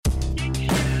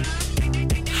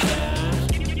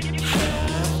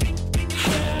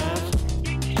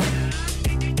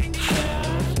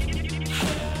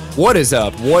What is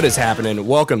up? What is happening?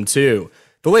 Welcome to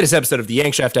the latest episode of the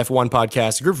Yankshaft F1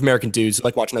 podcast, a group of American dudes who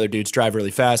like watching other dudes drive really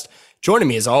fast. Joining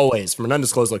me, as always, from an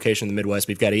undisclosed location in the Midwest,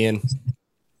 we've got Ian.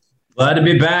 Glad to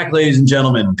be back, ladies and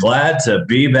gentlemen. Glad to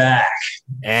be back.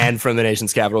 And from the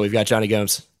nation's capital, we've got Johnny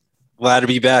Gomes. Glad to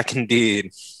be back,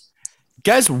 indeed.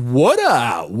 Guys, what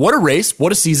a race,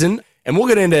 what a season. And we'll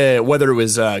get into whether it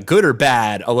was good or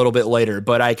bad a little bit later,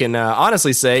 but I can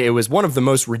honestly say it was one of the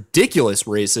most ridiculous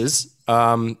races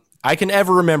I can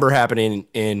ever remember happening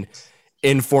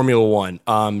in Formula One.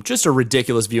 Just a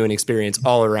ridiculous viewing experience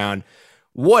all around.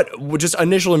 What just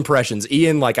initial impressions,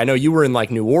 Ian? Like, I know you were in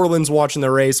like New Orleans watching the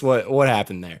race. What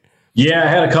happened there? Yeah, I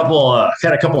had a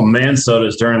couple man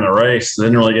sodas during the race.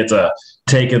 Didn't really get to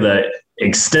take the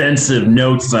extensive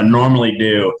notes I normally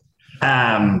do.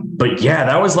 But yeah,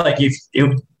 that was like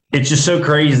it's just so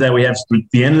crazy that we have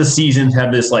the end of the season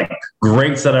have this like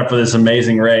great setup for this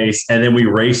amazing race, and then we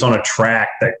race on a track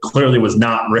that clearly was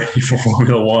not ready for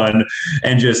Formula One,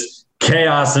 and just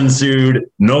chaos ensued.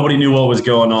 Nobody knew what was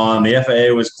going on. The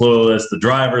FAA was clueless. The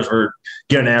drivers were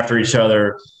getting after each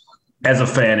other. As a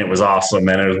fan, it was awesome,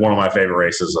 and it was one of my favorite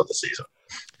races of the season.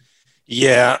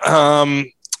 Yeah,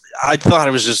 I thought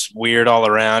it was just weird all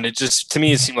around. It just, to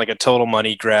me, it seemed like a total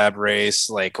money grab race.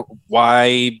 Like,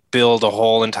 why build a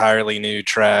whole entirely new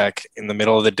track in the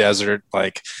middle of the desert?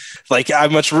 Like I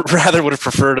much rather would have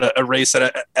preferred a race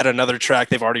at another track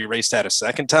they've already raced at a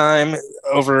second time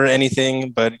over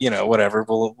anything. But whatever.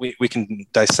 We can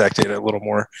dissect it a little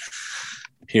more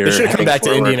here. They should have come back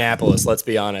to Indianapolis. Let's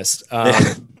be honest.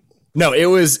 No, it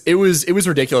was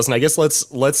ridiculous, and I guess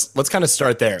let's kind of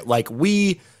start there. Like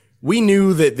we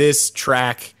knew that this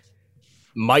track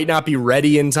might not be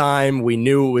ready in time. We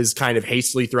knew it was kind of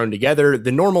hastily thrown together.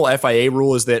 The normal FIA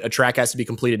rule is that a track has to be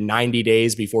completed 90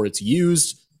 days before it's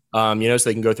used, so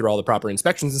they can go through all the proper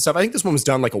inspections and stuff. I think this one was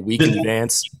done like a week in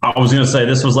advance. I was going to say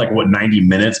this was like, 90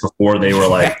 minutes before they were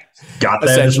like, got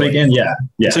that this weekend?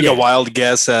 Yeah. Took a wild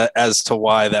guess as to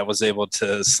why that was able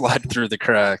to slide through the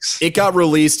cracks. It got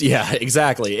released. Yeah,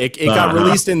 exactly. It got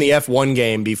released in the F1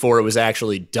 game before it was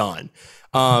actually done.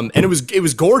 And it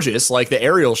was gorgeous, like the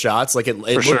aerial shots, like it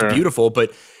looked beautiful.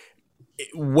 But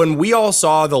when we all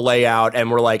saw the layout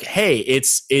and we're like, hey,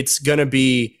 it's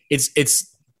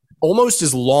almost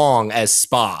as long as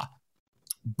Spa,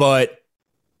 but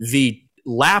the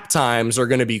lap times are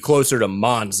going to be closer to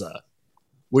Monza.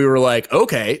 We were like,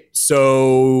 okay,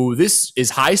 so this is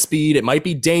high speed. It might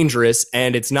be dangerous,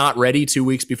 and it's not ready 2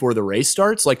 weeks before the race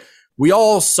starts. Like, we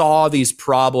all saw these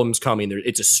problems coming.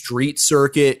 It's a street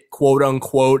circuit, quote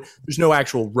unquote. There's no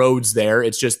actual roads there.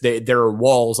 It's just there are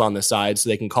walls on the side, so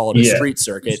they can call it a street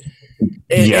circuit.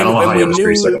 And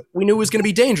we knew it was going to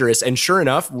be dangerous. And sure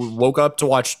enough, we woke up to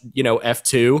watch,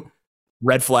 F2,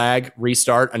 red flag,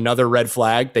 restart, another red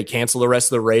flag. They cancel the rest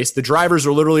of the race. The drivers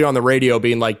are literally on the radio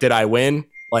being like, "Did I win?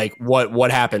 Like, what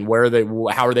happened? Where are they?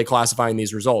 How are they classifying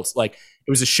these results?" Like,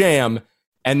 it was a sham.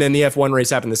 And then the F1 race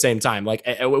happened the same time. Like,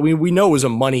 we know it was a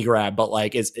money grab, but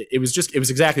like it was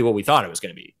exactly what we thought it was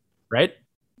going to be, right?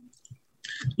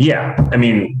 Yeah, I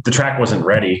mean, the track wasn't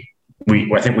ready.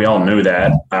 I think we all knew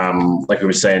that. Like we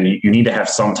were saying, you need to have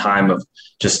some time of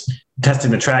just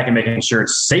testing the track and making sure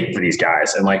it's safe for these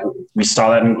guys. And like we saw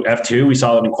that in F2, we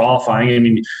saw that in qualifying. I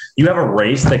mean, you have a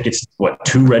race that gets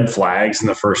 2 red flags in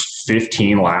the first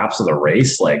 15 laps of the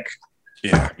race, like.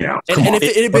 Yeah, and if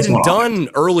it had been done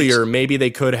earlier, maybe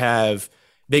they could have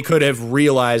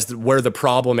realized where the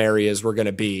problem areas were going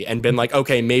to be and been like,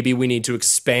 okay, maybe we need to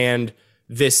expand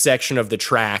this section of the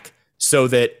track so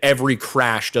that every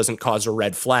crash doesn't cause a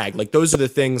red flag. Like, those are the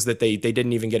things that they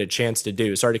didn't even get a chance to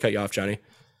do. Sorry to cut you off, Johnny.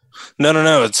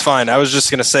 No, it's fine. I was just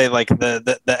going to say, like,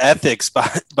 the ethics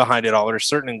behind it all are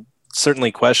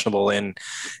certainly questionable, and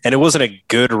it wasn't a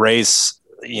good race,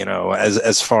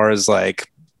 as far as like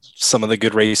some of the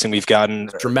good racing we've gotten.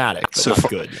 Dramatic, but so not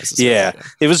good necessarily. Yeah,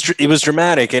 it was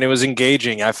dramatic and it was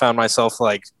engaging. I found myself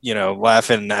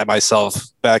laughing at myself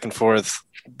back and forth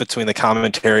between the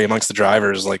commentary amongst the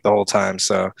drivers like the whole time.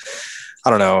 So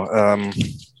I don't know.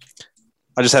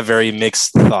 I just have very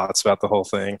mixed thoughts about the whole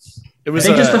thing. It was.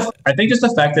 I think just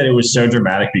the fact that it was so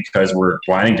dramatic because we're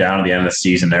winding down at the end of the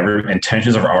season. And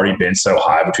tensions have already been so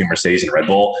high between Mercedes and Red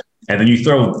Bull, and then you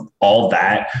throw all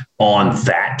that on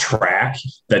that track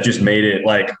that just made it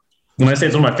like. When I say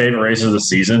it's one of my favorite races of the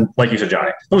season, like you said,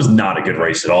 Johnny, it was not a good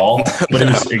race at all, but it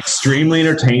was extremely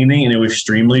entertaining and it was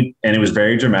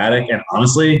very dramatic. And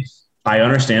honestly, I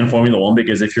understand Formula One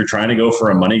because if you're trying to go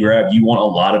for a money grab, you want a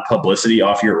lot of publicity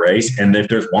off your race. And if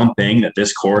there's one thing that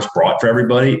this course brought for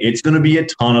everybody, it's going to be a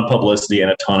ton of publicity and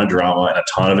a ton of drama and a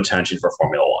ton of attention for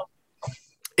Formula One.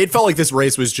 it felt like this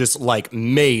race was just like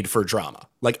made for drama,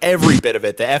 like every bit of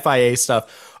it, the FIA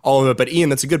stuff, all of it. But Ian,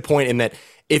 that's a good point in that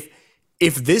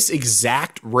if this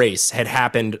exact race had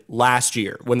happened last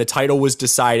year when the title was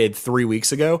decided 3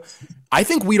 weeks ago, I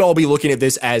think we'd all be looking at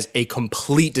this as a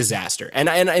complete disaster. And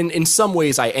in some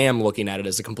ways I am looking at it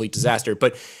as a complete disaster.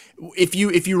 But if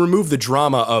you remove the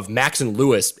drama of Max and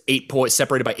Lewis, 8 points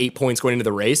separated by 8 points going into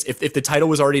the race, if the title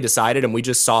was already decided and we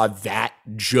just saw that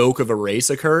joke of a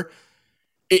race occur,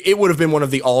 it would have been one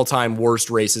of the all-time worst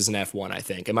races in F1, I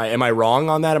think. Am I wrong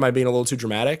on that? Am I being a little too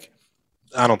dramatic?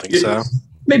 I don't think so.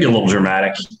 Maybe a little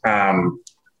dramatic. They're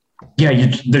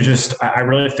just. I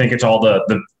really think it's all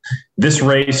this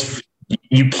race.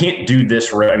 You can't do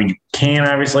this race. I mean, you can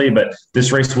obviously, but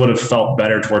this race would have felt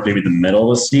better toward maybe the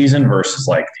middle of the season versus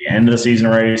like the end of the season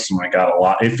race. When I got a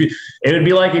lot. It would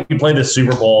be like if you played the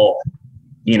Super Bowl,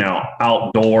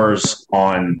 outdoors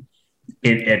at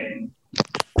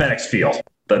FedEx Field.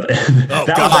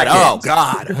 Oh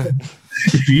God.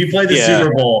 If you played the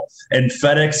Super Bowl in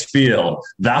FedEx Field,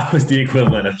 that was the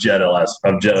equivalent of Jeddah.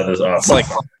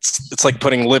 It's like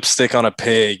putting lipstick on a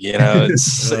pig.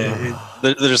 It's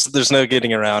there's no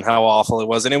getting around how awful it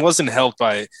was, and it wasn't helped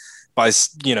by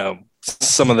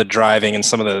some of the driving and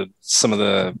some of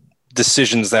the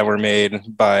decisions that were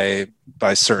made by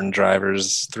certain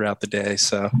drivers throughout the day.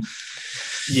 So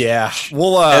yeah,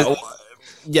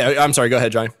 I'm sorry. Go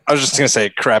ahead, John. I was just gonna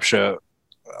say crap show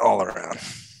all around.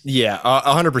 Yeah,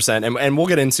 100%. And we'll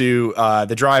get into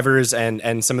the drivers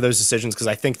and some of those decisions because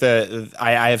I think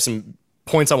I have some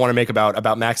points I want to make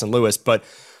about Max and Lewis. But,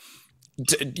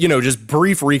 just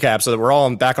brief recap so that we're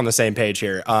all back on the same page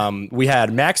here. We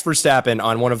had Max Verstappen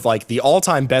on one of like the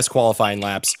all-time best qualifying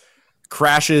laps,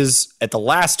 crashes at the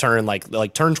last turn,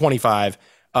 like turn 25.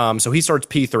 So he starts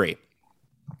P3.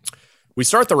 We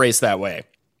start the race that way.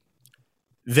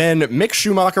 Then Mick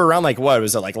Schumacher around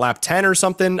lap 10 or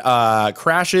something,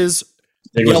 crashes. I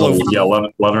think it was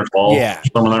 11 or 12. Yeah.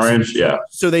 Somewhere in that range. Yeah.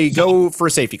 So they go for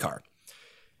a safety car.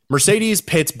 Mercedes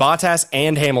pits Bottas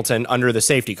and Hamilton under the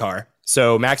safety car.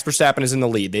 So Max Verstappen is in the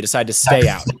lead. They decide to stay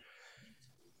out.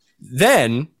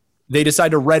 Then they decide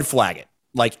to red flag it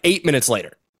like 8 minutes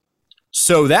later.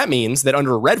 So that means that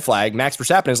under a red flag, Max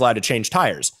Verstappen is allowed to change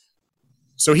tires.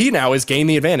 So he now has gained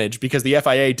the advantage because the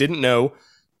FIA didn't know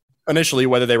initially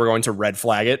whether they were going to red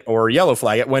flag it or yellow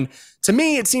flag it, when to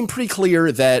me it seemed pretty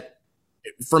clear that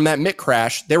from that Mick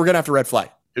crash they were going to have to red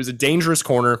flag. It was a dangerous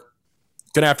corner,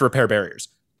 going to have to repair barriers.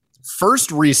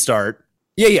 First restart.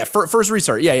 First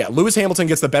restart. Lewis Hamilton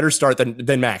gets the better start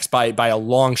than Max by a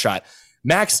long shot.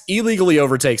 Max illegally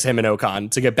overtakes him and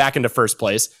Ocon to get back into first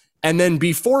place, and then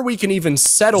before we can even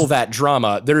settle that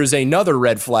drama, there is another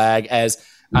red flag as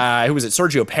who was it?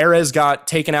 Sergio Perez got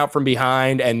taken out from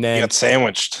behind, and then he got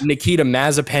sandwiched. Nikita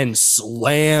Mazepin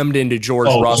slammed into George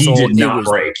Russell. He did not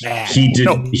brake.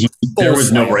 There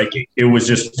was no braking. It was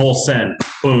just full send.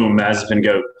 Boom, Mazepin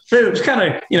go. It was kind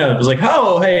of, it was like,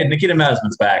 oh, hey, Nikita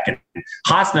Mazepin's back, and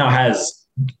Haas now has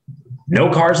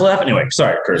no cars left. Anyway,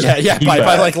 sorry, Chris. Yeah.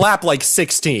 By lap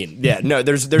 16. Yeah, no,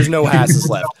 there's no Haas's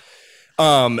left.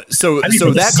 So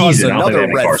that caused another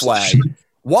red flag.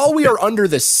 While we are under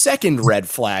the second red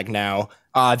flag now,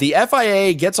 the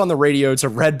FIA gets on the radio to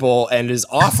Red Bull and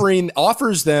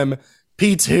offers them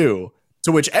P2,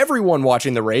 to which everyone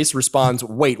watching the race responds,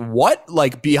 wait, what?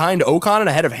 Like behind Ocon and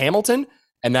ahead of Hamilton?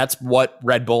 And that's what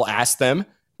Red Bull asked them.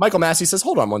 Michael Massey says,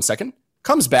 hold on 1 second.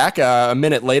 Comes back a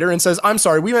minute later and says, I'm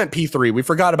sorry, we meant P3. We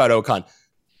forgot about Ocon.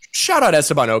 Shout out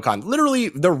Esteban Ocon. Literally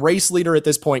the race leader at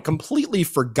this point, completely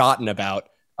forgotten about.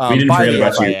 We didn't forget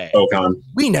about you, Ocon.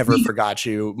 We never forgot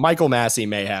you. Michael Massey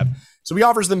may have. So he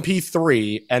offers them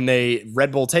P3, and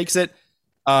Red Bull takes it.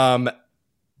 But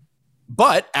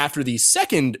after the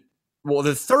second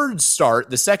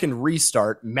restart,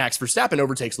 Max Verstappen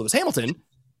overtakes Lewis Hamilton,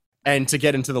 and to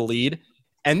get into the lead.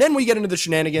 And then we get into the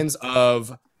shenanigans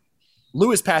of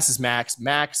Lewis passes Max.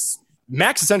 Max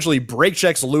essentially brake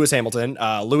checks Lewis Hamilton.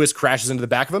 Lewis crashes into the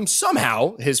back of him.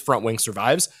 Somehow his front wing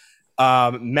survives.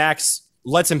 Max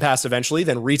lets him pass eventually,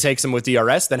 then retakes him with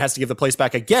DRS, then has to give the place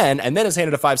back again, and then is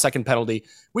handed a 5-second penalty.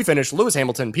 We finish Lewis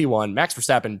Hamilton P1, Max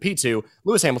Verstappen P2,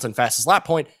 Lewis Hamilton fastest lap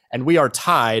point, and we are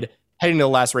tied heading to the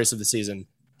last race of the season.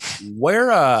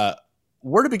 Where to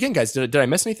begin, guys? Did I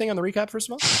miss anything on the recap, first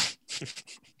of all?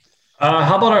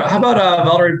 How about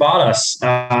Valtteri Bottas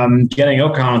getting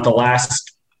Ocon at the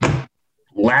last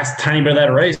tiny bit of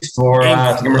that race for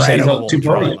Mercedes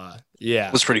 2.0? Yeah,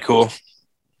 it was pretty cool.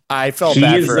 I felt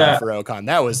bad for Ocon.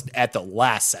 That was at the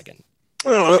last second.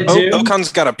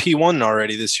 Ocon's got a P1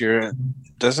 already this year,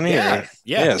 doesn't he?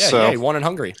 Yeah. So he won in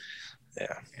Hungary.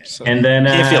 Yeah. So and then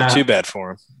can't feel too bad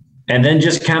for him. And then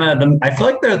just kind of, I feel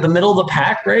like the middle of the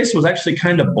pack race was actually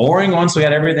kind of boring once we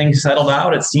had everything settled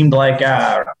out. It seemed like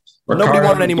nobody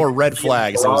wanted any more red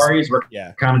flags. Ferraris were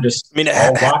kind of just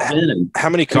all locked in. And how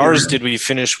many cars did we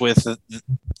finish with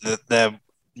that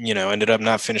ended up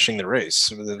not finishing the race?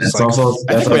 That's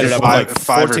we ended up like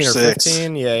 5 or 6.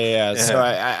 15. Yeah. So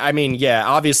I mean,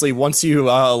 obviously once you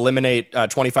eliminate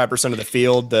 25% of the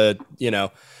field,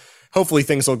 hopefully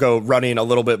things will go running a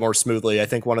little bit more smoothly. I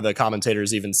think one of the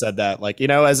commentators even said that, like,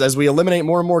 as we eliminate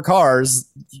more and more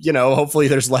cars, hopefully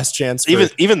there's less chance.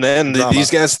 Even then, these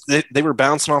guys, they were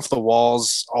bouncing off the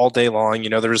walls all day long.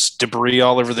 There's debris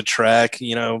all over the track.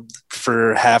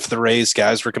 For half the race,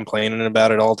 guys were complaining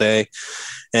about it all day.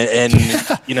 And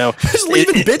just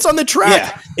leaving bits on the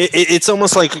track. Yeah, it's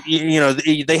almost like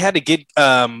they had to get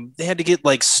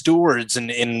like stewards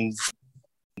and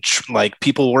like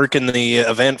people working the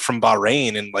event from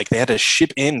Bahrain, and like they had to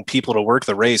ship in people to work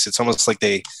the race. It's almost like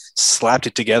they slapped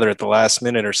it together at the last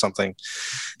minute or something,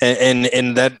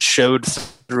 and that showed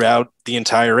throughout the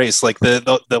entire race. Like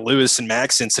the Lewis and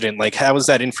Max incident, like how was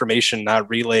that information not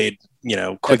relayed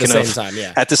quick enough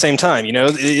at the same time?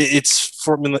 It's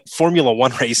Formula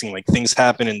One racing. Like things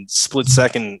happen in split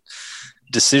second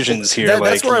decisions here.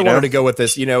 That's where I wanted to go with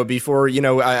this. Before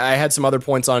I had some other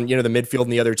points on the midfield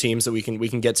and the other teams that we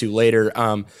can get to later.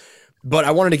 But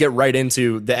I wanted to get right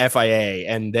into the FIA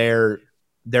and their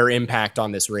impact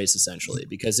on this race, essentially,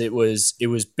 because it was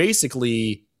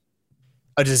basically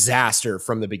a disaster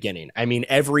from the beginning. I mean,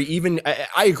 I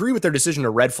agree with their decision to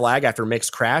red flag after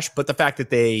mixed crash, but the fact that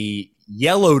they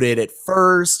yellowed it at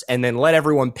first and then let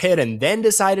everyone pit and then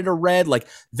decided to red, like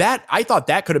that, I thought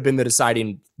that could have been the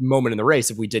deciding moment in the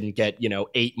race if we didn't get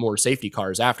 8 more safety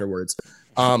cars afterwards.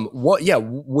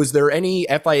 Was there any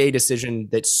FIA decision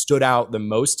that stood out the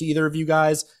most to either of you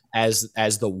guys as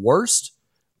the worst?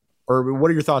 Or what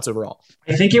are your thoughts overall?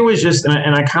 I think it was just,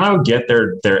 and I kind of get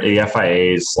their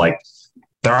FIA's, like,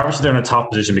 they're in a tough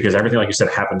position because everything, like you said,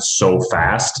 happens so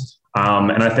fast.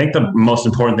 And I think the most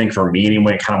important thing for me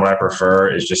anyway, kind of what I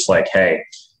prefer, is just like, hey,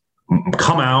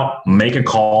 come out, make a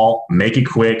call, make it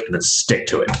quick, and then stick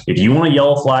to it. If you want to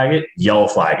yellow flag it.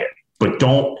 But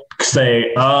don't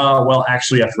say, well,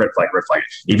 actually you have to red flag it.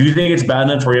 If you think it's bad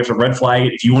enough where you have to red flag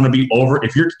it, if you want to be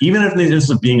even if the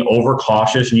instance of being over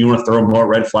cautious and you want to throw more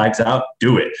red flags out,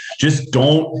 do it. Just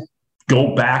don't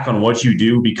go back on what you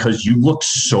do because you look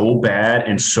so bad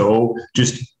and so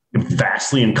just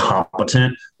vastly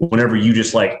incompetent whenever you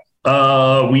just like,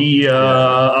 red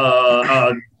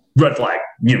flag,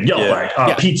 yellow flag,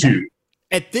 P2.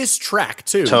 At this track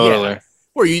too. Totally. Yeah.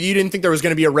 Or you didn't think there was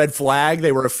going to be a red flag?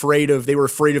 They were afraid of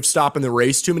stopping the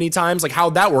race too many times. Like,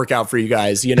 how'd that work out for you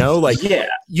guys? You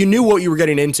knew what you were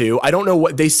getting into. I don't know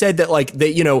what they said, that like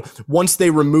they, once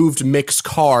they removed Mick's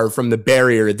car from the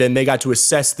barrier, then they got to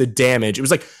assess the damage. It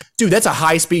was like, dude, that's a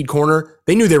high speed corner.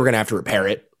 They knew they were going to have to repair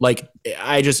it. Like,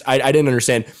 I didn't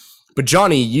understand. But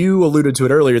Johnny, you alluded to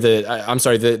it earlier.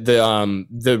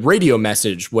 The radio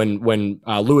message when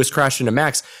Lewis crashed into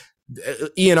Max.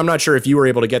 Ian, I'm not sure if you were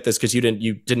able to get this because you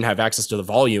didn't have access to the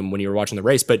volume when you were watching the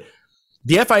race, but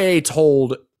the FIA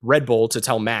told Red Bull to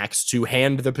tell Max to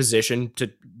hand the position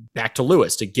back to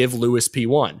Lewis, to give Lewis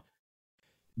P1.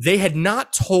 They had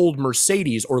not told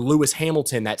Mercedes or Lewis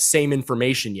Hamilton that same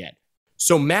information yet.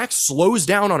 So Max slows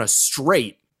down on a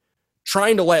straight,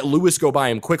 trying to let Lewis go by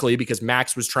him quickly because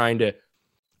Max was trying to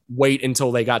wait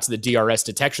until they got to the DRS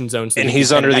detection zone. So and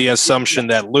he's under the assumption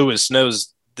that Lewis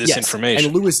knows this information.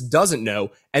 And Lewis doesn't know.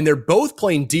 And they're both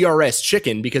playing DRS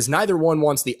chicken because neither one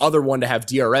wants the other one to have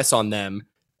DRS on them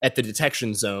at the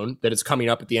detection zone that is coming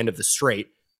up at the end of the straight.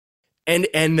 And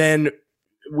then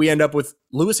we end up with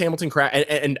Lewis Hamilton crash.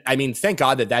 And I mean, thank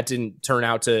God that didn't turn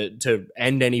out to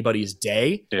end anybody's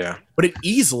day. Yeah. But it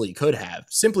easily could have,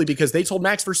 simply because they told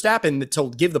Max Verstappen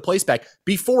to give the place back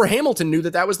before Hamilton knew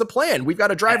that was the plan. We've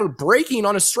got a driver braking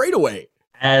on a straightaway.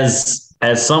 As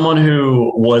someone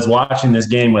who was watching this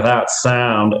game without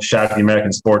sound, shout out to the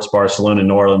American Sports Bar Saloon in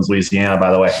New Orleans, Louisiana, by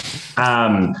the way.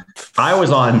 I was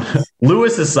on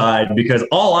Lewis's side because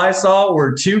all I saw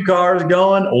were 2 cars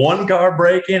going, 1 car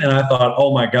braking, and I thought,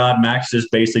 oh my God, Max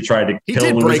just basically tried to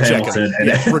kill Lewis Hamilton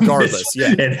and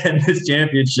end this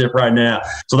championship right now.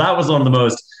 So that was one of the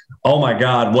most, oh my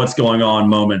God, what's going on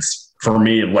moments for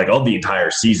me, like, of the entire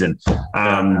season.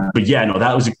 But yeah, no,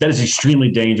 that is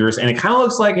extremely dangerous. And it kind of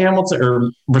looks like Hamilton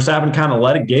or Verstappen kind of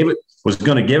was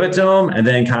going to give it to him and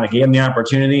then kind of gave him the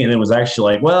opportunity. And it was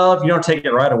actually like, well, if you don't take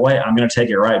it right away, I'm going to take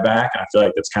it right back. And I feel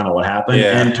like that's kind of what happened.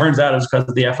 Yeah. And it turns out it was because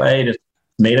the FIA just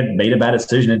made a bad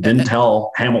decision. It didn't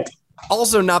tell Hamilton.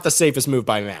 Also, not the safest move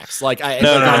by Max. Like, I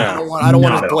don't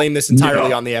want to blame this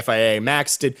entirely on the FIA.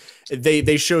 Max did.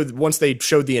 They showed once they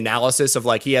showed the analysis of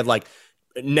like he had like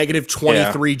negative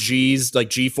 23 G's like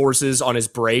G forces on his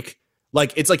brake.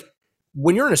 Like it's like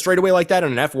when you're in a straightaway like that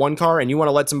in an F1 car and you want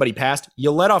to let somebody past,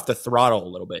 you let off the throttle a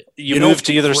little bit. You move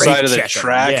to either side of the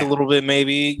track a little bit,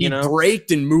 maybe. He braked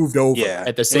and moved over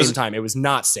at the same time. It was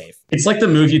not safe. It's like the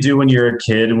move you do when you're a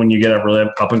kid, when you get really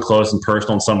up and close and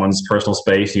personal in someone's personal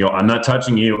space. You go, I'm not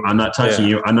touching you. I'm not touching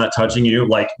you. I'm not touching you.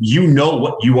 Like, you know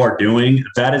what you are doing.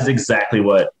 That is exactly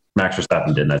what Max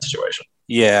Verstappen did in that situation.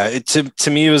 Yeah, to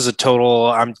me, it was a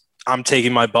total, I'm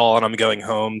taking my ball and I'm going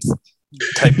home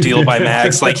type deal by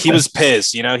Max. Like, he was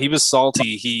pissed, he was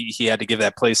salty. He had to give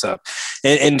that place up.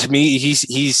 And to me,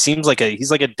 he seems like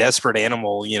he's like a desperate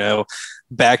animal,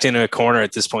 backed into a corner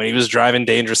at this point. He was driving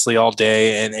dangerously all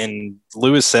day. And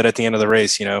Lewis said at the end of the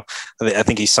race, I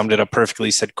think he summed it up perfectly.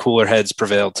 He said cooler heads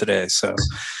prevailed today. So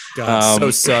God,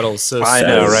 so subtle. So I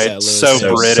know, right?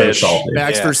 So British. So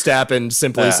Max Verstappen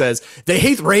simply says they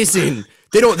hate racing.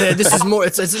 They don't. This is more.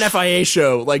 It's an FIA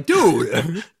show. Like,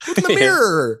 dude, look in the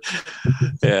mirror.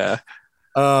 Yeah.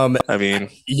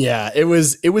 It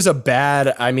was a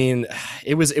bad.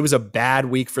 It was a bad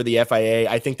week for the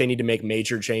FIA. I think they need to make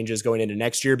major changes going into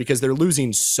next year because they're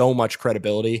losing so much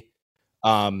credibility.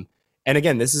 And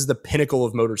again, this is the pinnacle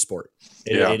of motorsport.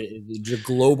 It's a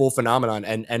global phenomenon,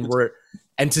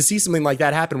 and to see something like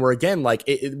that happen, where again, like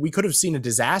we could have seen a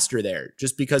disaster there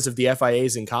just because of the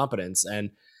FIA's incompetence.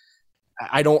 And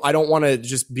I don't want to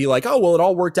just be like, oh, well, it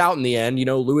all worked out in the end.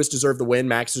 Lewis deserved the win.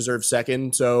 Max deserved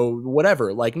second. So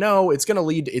whatever. Like, no, it's going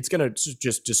to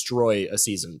just destroy a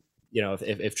season,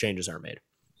 if changes aren't made.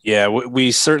 Yeah,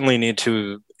 we certainly need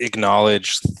to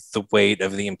acknowledge the weight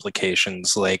of the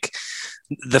implications. Like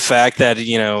the fact that,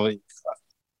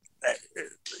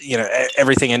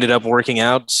 everything ended up working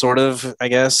out sort of, I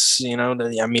guess,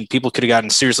 people could have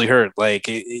gotten seriously hurt. Like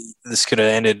this could have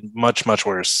ended much, much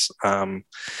worse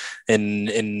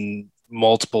in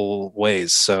multiple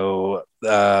ways. So,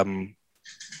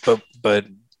 but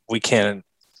we can't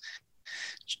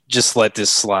just let this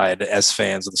slide as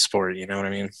fans of the sport. You know what I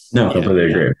mean? No, I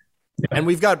completely agree. Yeah. And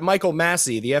we've got Michael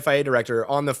Massey, the FIA director,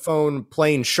 on the phone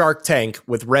playing Shark Tank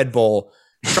with Red Bull,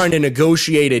 trying to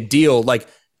negotiate a deal. Like,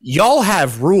 y'all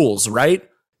have rules, right?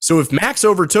 So if Max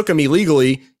overtook him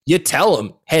illegally, you tell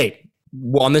him, hey,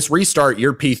 on this restart,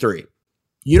 you're P3.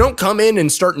 You don't come in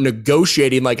and start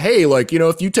negotiating like, hey, like,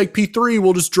 if you take P3,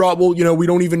 we'll just drop, we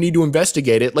don't even need to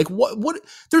investigate it. Like what,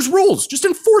 there's rules, just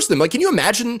enforce them. Like, can you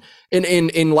imagine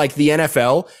in like the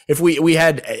NFL, if we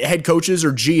had head coaches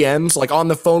or GMs like on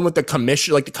the phone with the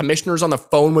commission, like the commissioners on the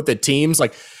phone with the teams,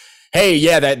 like, hey,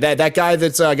 yeah, that guy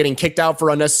that's getting kicked out for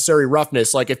unnecessary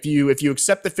roughness. Like if you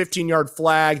accept the 15-yard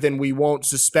flag, then we won't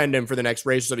suspend him for the next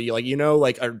race. So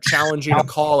are challenging a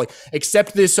call, like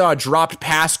accept this dropped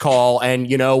pass call, and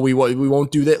we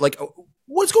won't do that. Like,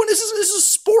 what's going? This is a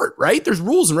sport, right? There's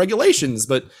rules and regulations,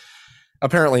 but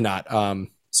apparently not.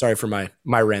 Sorry for my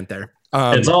rant there.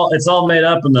 It's all made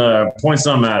up, and the points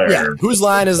don't matter. Yeah, whose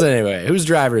line is it anyway? Whose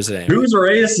driver is it anyway? Whose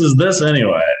race is this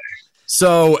anyway?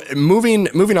 So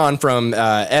moving on from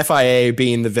FIA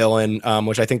being the villain,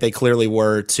 which I think they clearly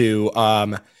were, to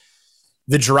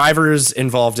the drivers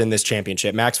involved in this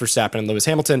championship, Max Verstappen and Lewis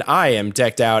Hamilton. I am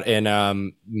decked out in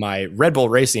my Red Bull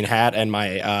Racing hat and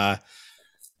my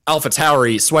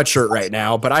AlphaTauri sweatshirt right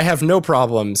now, but I have no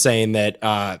problem saying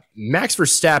that Max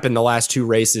Verstappen the last two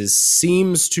races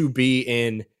seems to be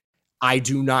in I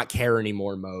do not care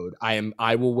anymore mode.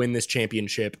 I will win this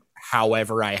championship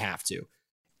however I have to.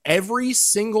 Every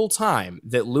single time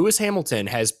that Lewis Hamilton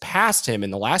has passed him in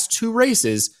the last two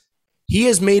races, he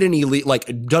has made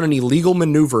done an illegal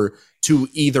maneuver to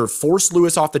either force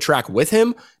Lewis off the track with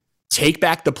him, take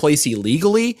back the place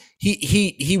illegally.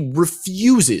 He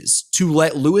refuses to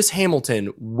let Lewis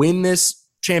Hamilton win this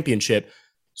championship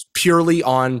purely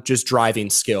on just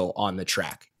driving skill on the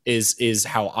track. Is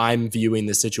how I'm viewing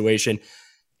the situation.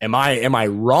 Am I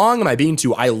wrong? Am I being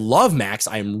too? I love Max.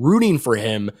 I am rooting for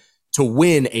him to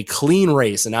win a clean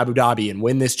race in Abu Dhabi and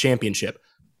win this championship.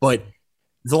 But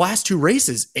the last two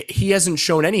races, he hasn't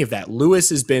shown any of that. Lewis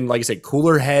has been, like I said,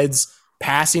 cooler heads,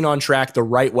 passing on track the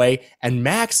right way. And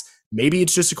Max, maybe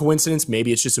it's just a coincidence.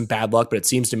 Maybe it's just some bad luck, but it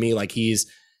seems to me like he's,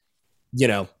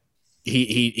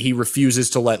 he refuses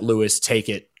to let Lewis take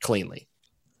it cleanly.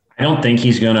 I don't think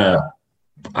he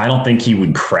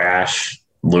would crash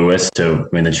Lewis to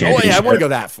win the championship. Oh, yeah, I want to go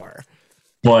that far.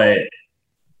 But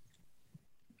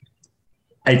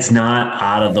it's not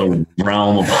out of the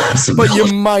realm of possibility. But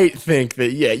you might think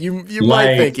that, you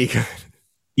might think he could.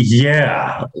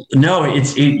 Yeah, no,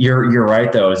 you're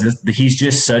right though. He's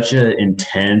just such an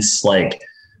intense, like,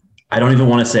 I don't even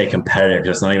want to say competitive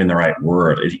because it's not even the right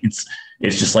word. It's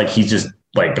just like he's just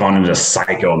like gone into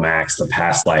psycho max the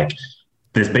past like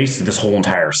this whole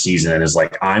entire season, and is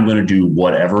like, I'm going to do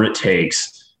whatever it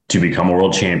takes to become a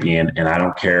world champion, and I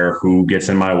don't care who gets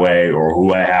in my way or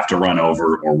who I have to run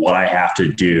over or what I have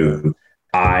to do.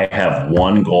 I have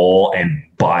one goal, and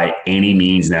by any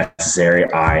means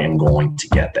necessary, I am going to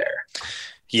get there.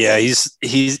 Yeah, he's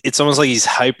it's almost like he's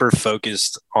hyper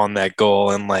focused on that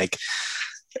goal, and like,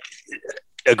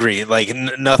 agree, like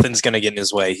nothing's going to get in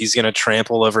his way. He's going to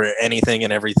trample over anything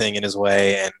and everything in his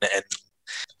way. And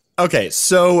okay,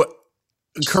 so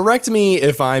correct me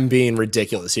if I'm being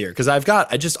ridiculous here, because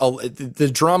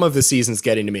the drama of the season's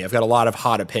getting to me. I've got a lot of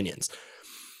hot opinions.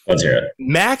 Let's hear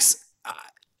it.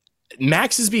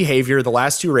 Max's behavior the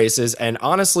last two races, and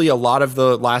honestly a lot of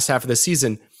the last half of the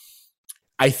season,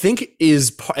 I think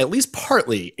is at least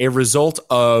partly a result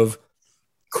of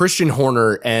Christian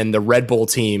Horner and the Red Bull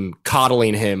team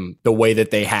coddling him the way that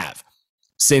they have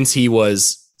since he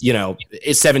was,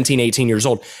 17, 18 years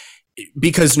old.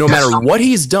 Because no matter what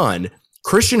he's done,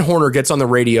 Christian Horner gets on the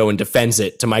radio and defends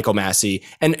it to Michael Massey.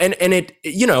 And it,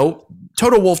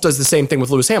 Toto Wolff does the same thing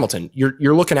with Lewis Hamilton.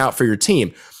 You're looking out for your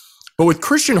team. But with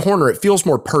Christian Horner, it feels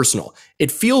more personal.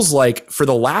 It feels like for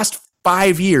the last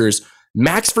 5 years,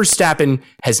 Max Verstappen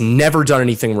has never done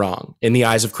anything wrong in the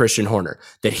eyes of Christian Horner,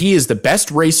 that he is the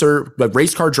best race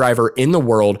car driver in the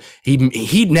world.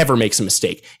 He never makes a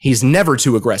mistake. He's never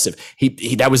too aggressive.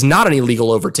 That was not an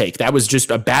illegal overtake. That was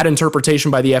just a bad interpretation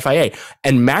by the FIA.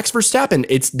 And Max Verstappen,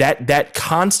 it's that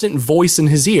constant voice in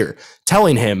his ear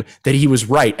telling him that he was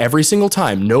right every single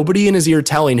time. Nobody in his ear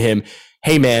telling him,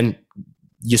 hey man,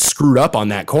 you screwed up on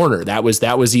that corner. That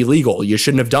was illegal. You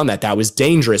shouldn't have done that. That was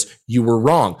dangerous. You were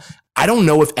wrong. I don't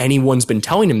know if anyone's been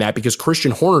telling him that, because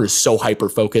Christian Horner is so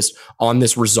hyper-focused on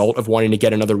this result of wanting to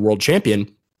get another world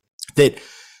champion that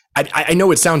I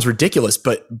know it sounds ridiculous,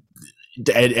 but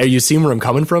are you seeing where I'm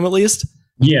coming from at least?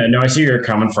 Yeah, no, I see where you're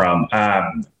coming from.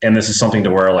 And this is something to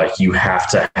where like you have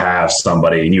to have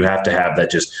somebody, and you have to have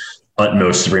that just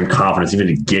utmost supreme confidence even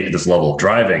to get to this level of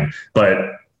driving. But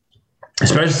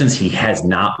especially since he has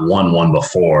not won one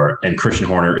before, and Christian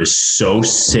Horner is so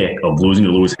sick of losing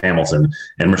to Lewis Hamilton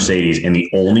and Mercedes, and the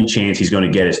only chance he's going to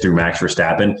get is through Max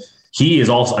Verstappen. He is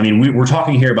also, I mean, we're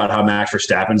talking here about how Max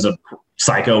Verstappen's a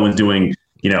psycho and doing,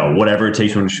 whatever it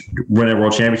takes to win a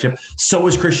world championship. So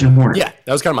is Christian Horner. Yeah,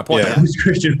 that was kind of my point. Yeah. So is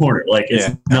Christian Horner. Like, it's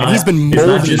not, and he's been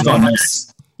molded just on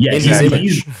Max. Yeah,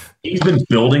 he's been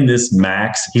building this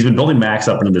Max. He's been building Max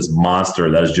up into this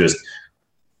monster that is just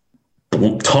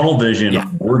tunnel vision. Yeah.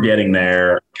 We're getting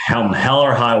there. Hell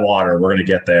or high water, we're going to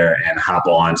get there and hop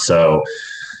on. So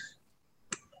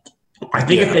I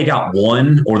think if they got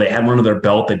one, or they had one under their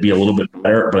belt, they'd be a little bit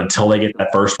better. But until they get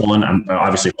that first one,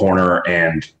 obviously Horner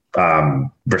and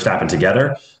Verstappen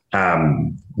together,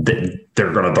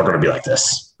 they're going to be like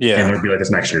this. Yeah, and they'll be like this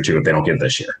next year too if they don't get it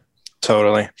this year.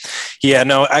 Totally. Yeah,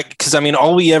 no, because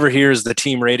all we ever hear is the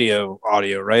team radio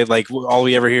audio, right? Like all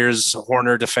we ever hear is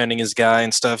Horner defending his guy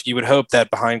and stuff. You would hope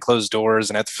that behind closed doors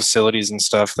and at the facilities and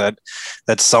stuff that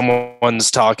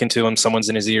someone's talking to him, someone's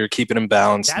in his ear, keeping him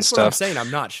balanced. That's and stuff. What I'm saying. I'm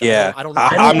not sure. Yeah, I don't know.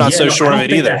 I'm not so sure of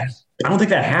it either. I don't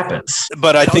think that happens.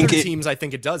 But I think teams, I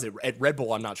think it does. At Red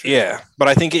Bull, I'm not sure. Yeah, but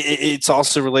I think it's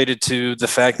also related to the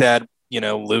fact that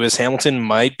Lewis Hamilton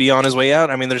might be on his way out.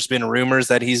 I mean, there's been rumors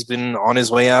that he's been on his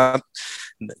way out,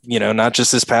 not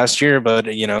just this past year, but,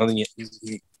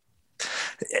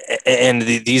 and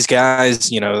these guys,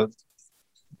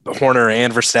 Horner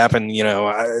and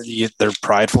Verstappen, they're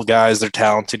prideful guys. They're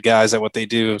talented guys at what they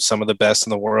do, some of the best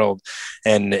in the world.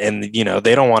 And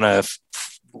they don't want to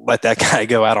let that guy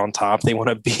go out on top. They want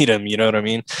to beat him. You know what I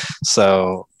mean?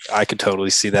 So I could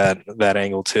totally see that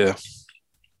angle too.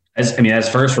 As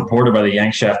first reported by the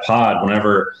Yank Chef Pod,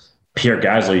 whenever Pierre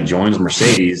Gasly joins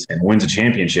Mercedes and wins a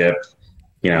championship,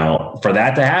 for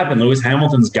that to happen, Lewis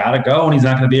Hamilton's got to go, and he's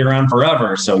not going to be around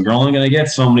forever. So you're only going to get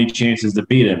so many chances to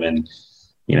beat him. And,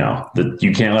 you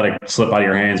can't let it slip out of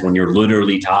your hands when you're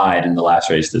literally tied in the last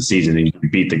race of the season and you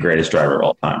beat the greatest driver of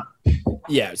all time.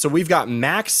 Yeah. So we've got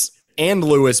Max and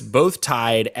Lewis both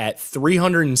tied at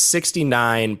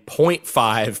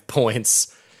 369.5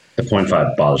 points. The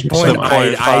 0.5 bothers me so much.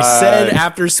 I said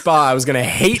after Spa I was going to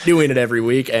hate doing it every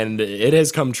week, and it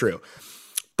has come true.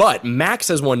 But Max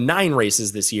has won 9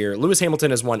 races this year. Lewis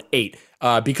Hamilton has won 8.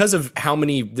 Because of how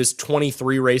many this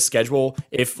 23 race schedule,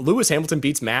 if Lewis Hamilton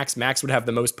beats Max, Max would have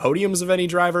the most podiums of any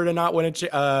driver to not win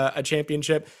a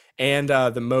championship, and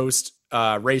the most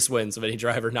race wins of any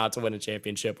driver not to win a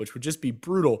championship, which would just be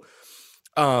brutal.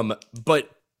 But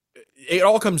it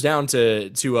all comes down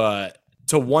to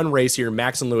one race here,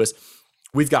 Max and Lewis.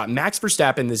 We've got Max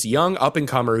Verstappen, this young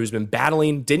up-and-comer who's been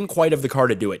battling, didn't quite have the car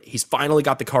to do it. He's finally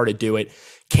got the car to do it.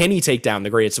 Can he take down the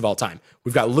greatest of all time?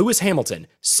 We've got Lewis Hamilton,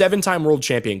 7-time world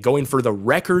champion, going for the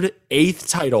record 8th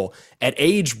title at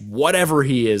age whatever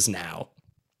he is now.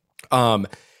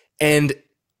 And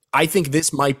I think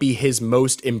this might be his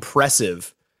most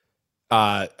impressive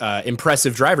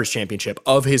drivers' championship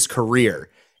of his career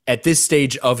at this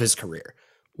stage of his career.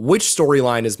 Which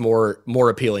storyline is more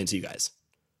appealing to you guys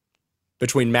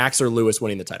between Max or Lewis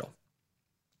winning the title?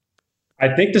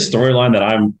 I think the storyline that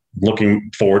I'm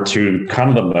looking forward to kind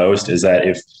of the most is that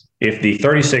if the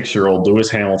 36-year-old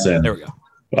Lewis Hamilton there we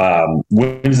go.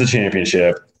 Wins the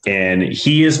championship and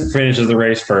finishes the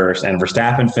race first and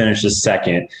Verstappen finishes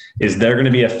second, is there going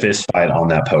to be a fist fight on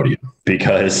that podium?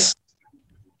 Because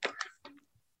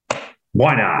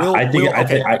why not?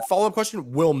 Follow-up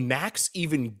question: will Max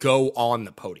even go on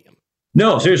the podium?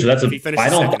 No, seriously, I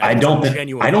don't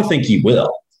think he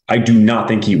will. I do not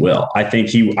think he will. I think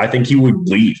he would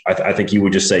leave. I think he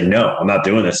would just say, no, I'm not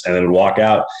doing this. And then would walk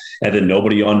out. And then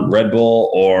nobody on Red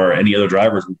Bull or any other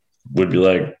drivers would be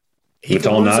like, he could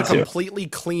lose a completely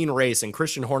clean race. And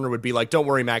Christian Horner would be like, don't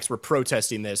worry, Max, we're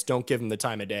protesting this. Don't give him the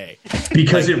time of day.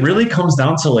 Because it really comes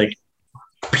down to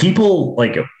people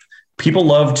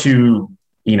love to,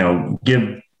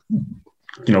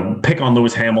 pick on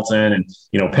Lewis Hamilton and,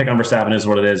 pick on Verstappen is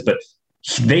what it is. But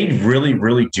they really,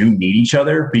 really do need each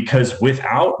other, because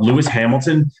without Lewis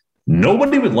Hamilton,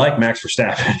 nobody would like Max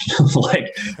Verstappen.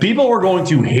 People are going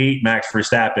to hate Max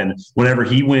Verstappen whenever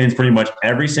he wins pretty much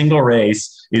every single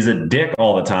race, is a dick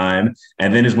all the time,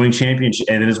 and then is winning championship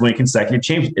and then is winning consecutive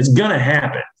championships. It's going to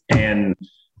happen. And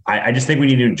I just think we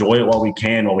need to enjoy it while we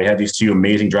can, while we have these two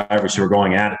amazing drivers who are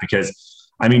going at it, because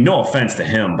no offense to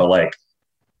him, but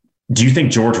do you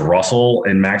think George Russell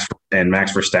and Max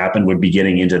Verstappen would be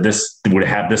getting into this, would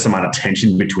have this amount of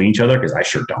tension between each other? Because I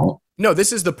sure don't. No,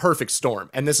 this is the perfect storm.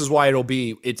 And this is why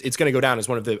it's going to go down as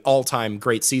one of the all-time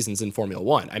great seasons in Formula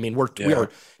One. I mean, we are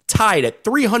tied at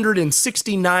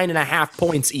 369.5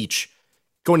 points each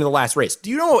going to the last race. Do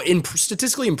you know how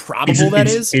statistically improbable that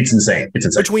is? It's insane. It's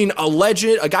insane. Between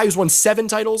a guy who's won 7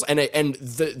 titles and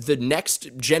the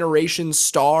next generation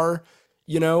star,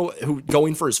 who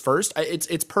going for his first,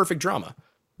 it's perfect drama.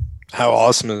 How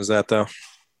awesome is that, though?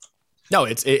 No,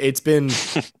 it's been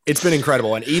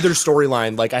incredible. And either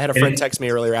storyline, I had a friend text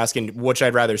me earlier asking which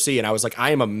I'd rather see, and I was like,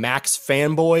 I am a Max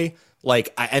fanboy,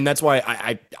 and that's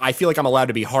why I feel like I'm allowed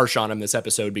to be harsh on him this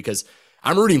episode, because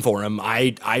I'm rooting for him.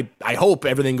 I hope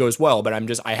everything goes well, but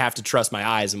I have to trust my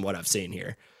eyes and what I've seen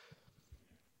here.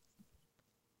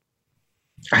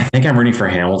 I think I'm rooting for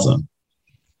Hamilton.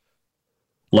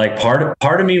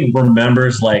 Part of me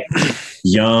remembers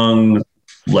young,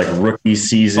 rookie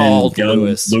season, Bald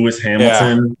young Lewis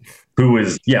Hamilton, who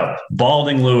was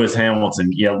balding Lewis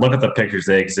Hamilton. Yeah, look at the pictures;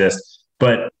 they exist.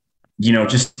 But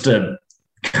just a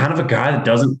kind of a guy that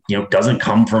doesn't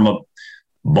come from a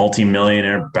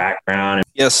multi-millionaire background.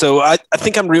 Yeah, so I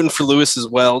think I'm rooting for Lewis as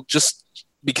well, just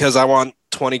because I want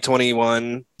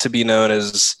 2021 to be known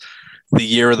as the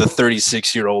year of the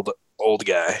 36-year-old old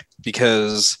guy,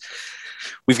 because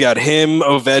we've got him,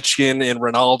 Ovechkin, and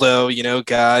Ronaldo,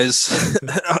 guys,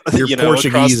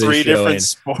 across 3 different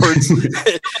sports.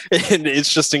 And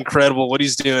it's just incredible what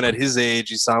he's doing at his age.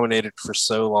 He's dominated for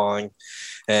so long.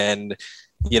 And,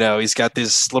 he's got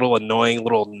this little annoying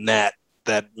little net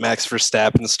that Max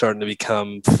Verstappen is starting to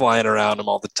become, flying around him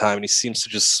all the time. And he seems to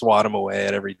just swat him away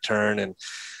at every turn. And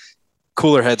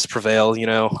cooler heads prevail.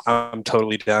 I'm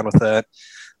totally down with that.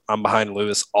 I'm behind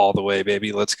Lewis all the way,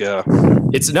 baby. Let's go.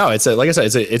 It's a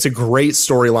great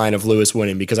storyline of Lewis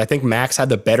winning, because I think Max had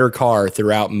the better car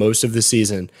throughout most of the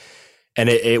season, and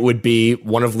it would be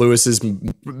one of Lewis's,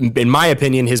 in my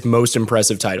opinion, his most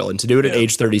impressive title. And to do it at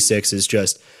age 36 is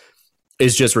just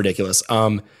ridiculous.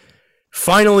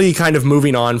 Finally, kind of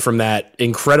moving on from that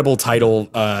incredible title,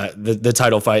 the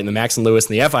title fight and the Max and Lewis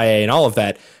and the FIA and all of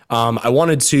that. I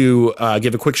wanted to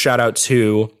give a quick shout out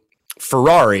to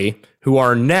Ferrari, who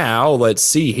are now, let's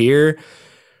see here,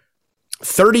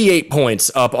 38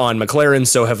 points up on McLaren,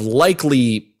 so have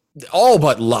likely all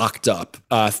but locked up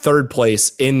third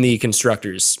place in the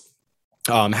constructors,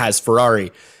 has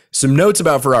Ferrari. Some notes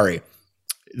about Ferrari.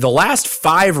 The last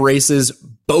 5 races,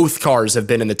 both cars have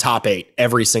been in the top 8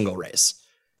 every single race,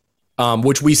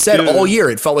 which we said all year.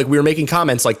 It felt like we were making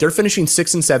comments like they're finishing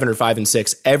 6 and 7 or 5 and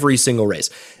 6 every single race.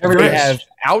 They have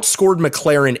outscored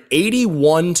McLaren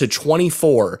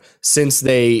 81-24 since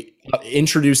they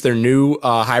introduced their new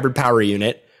hybrid power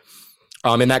unit.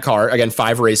 in that car, again,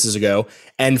 5 races ago.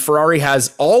 And Ferrari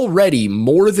has already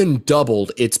more than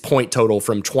doubled its point total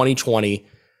from 2020.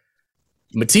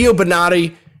 Matteo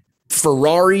Binotto,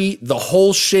 Ferrari, the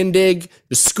whole shindig,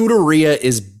 the Scuderia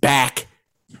is back.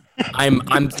 I'm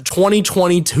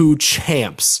 2022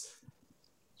 champs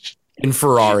in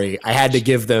Ferrari. I had to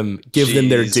give them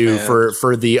their due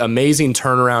for the amazing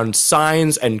turnaround.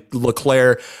 Sainz and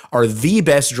Leclerc are the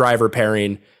best driver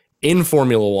pairing in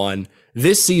Formula One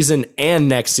this season and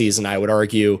next season, I would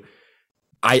argue.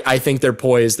 I think they're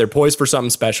poised. They're poised for something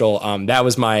special. That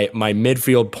was my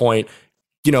midfield point.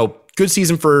 Good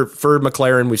season for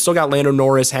McLaren. We've still got Lando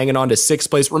Norris hanging on to 6th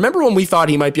place. Remember when we thought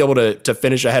he might be able to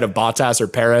finish ahead of Bottas or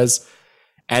Perez?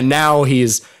 And now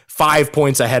he's 5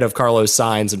 points ahead of Carlos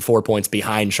Sainz and 4 points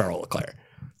behind Charles Leclerc.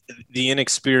 The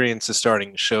inexperience is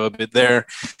starting to show a bit there.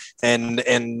 And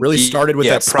really started with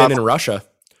that spin in Russia.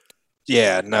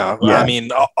 Yeah, no. Yeah. I mean,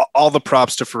 all the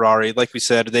props to Ferrari. Like we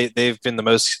said, they've been the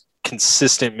most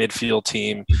consistent midfield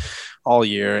team all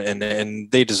year, and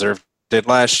they deserved it.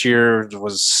 Last year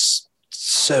was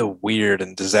so weird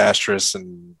and disastrous,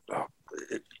 and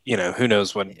who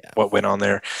knows what went on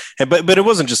there. But it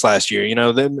wasn't just last year.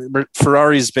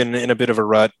 Ferrari's been in a bit of a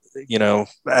rut,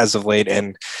 as of late,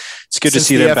 and it's good to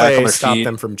see them back on their feet. Stopped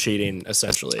them from cheating,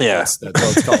 essentially. Yeah,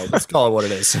 let's call it what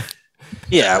it is.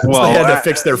 Yeah, well, they had to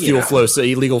fix their fuel flow, so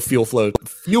illegal fuel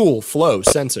flow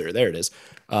sensor. There it is.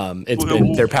 It's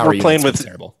been their power unit's been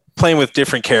terrible. Playing with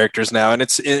different characters now, and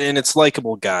it's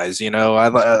likable guys.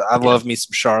 I love me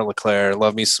some Charles Leclerc,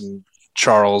 love me some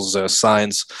Charles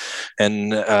Sainz,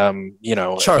 and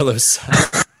Carlos.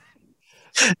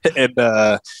 And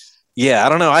I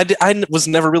don't know. I was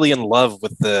never really in love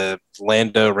with the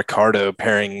Lando Ricciardo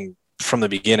pairing from the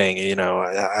beginning.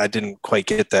 I didn't quite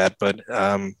get that, but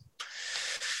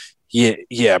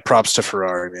props to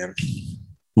Ferrari, man.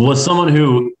 Well, as someone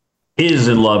who is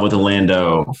in love with the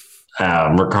Lando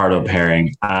Ricciardo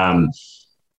pairing,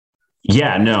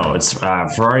 it's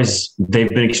Ferrari's. They've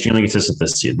been extremely consistent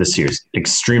this year,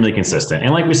 extremely consistent.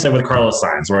 And like we said with Carlos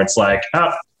Sainz, where it's like,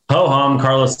 ho hum,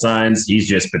 Carlos Sainz, he's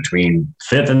just between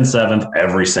 5th and 7th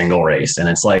every single race, and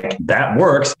it's like that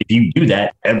works if you do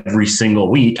that every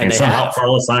single week, and somehow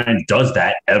Carlos Sainz does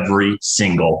that every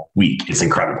single week. It's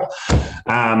incredible.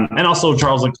 And also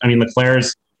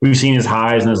Leclerc's. We've seen his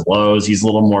highs and his lows. He's a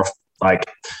little more like,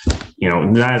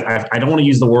 I don't want to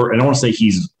use the word. I don't want to say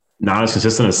he's not as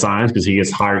consistent as Sainz because he gets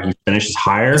higher. He finishes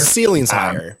higher. His ceiling's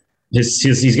higher.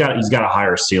 He's got a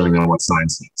higher ceiling than what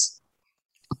Sainz needs.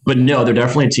 But no, they're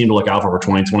definitely a team to look out for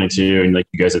 2022. And like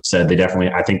you guys have said, you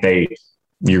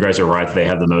guys are right. They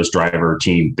have the most driver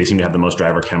team. They seem to have the most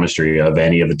driver chemistry of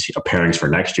any of the pairings for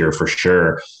next year for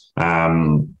sure. But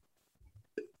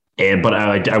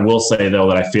I will say though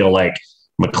that I feel like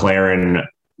McLaren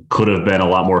could have been a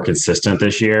lot more consistent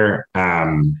this year.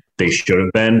 They should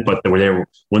have been, but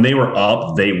when they were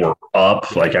up, they were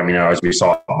up. As we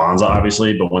saw Monza,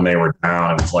 obviously, but when they were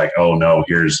down, it was like, oh no,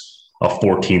 here's a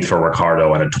 14th for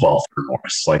Ricciardo and a 12th for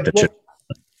Norris. I think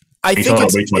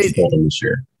this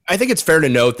year. I think it's fair to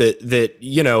note that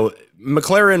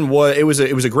McLaren it was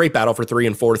a great battle for 3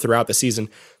 and 4 throughout the season.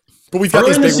 But we've got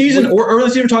early in the season,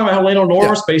 talking about how Lando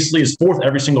Norris basically is 4th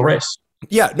every single race.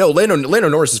 Yeah, no, Lando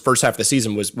Norris's first half of the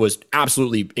season was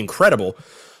absolutely incredible.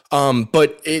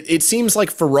 But it seems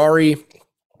like Ferrari,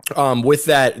 with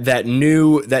that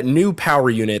new power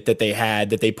unit that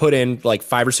they put in like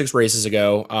 5 or 6 races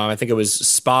ago. I think it was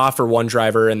Spa for one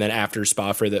driver, and then after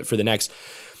Spa for the next.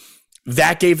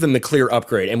 That gave them the clear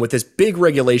upgrade. And with this big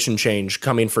regulation change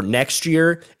coming for next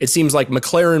year, it seems like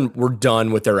McLaren were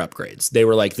done with their upgrades. They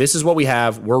were like, this is what we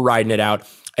have. We're riding it out.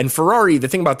 And Ferrari, the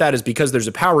thing about that is because there's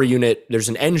a power unit, there's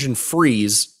an engine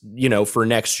freeze, for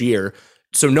next year.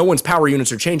 So no one's power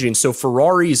units are changing. So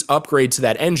Ferrari's upgrade to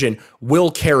that engine will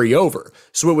carry over.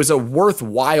 So it was a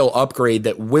worthwhile upgrade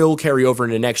that will carry over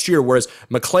into next year, whereas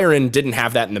McLaren didn't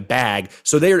have that in the bag.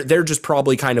 So they're just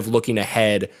probably kind of looking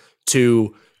ahead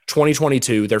to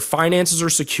 2022. Their finances are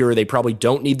secure. They probably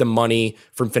don't need the money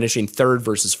from finishing 3rd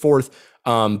versus 4th.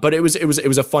 But it was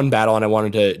a fun battle, and I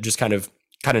wanted to just kind of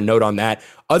note on that.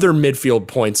 Other midfield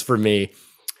points for me,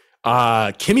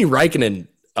 Kimi Räikkönen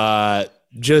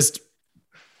just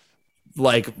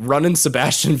like running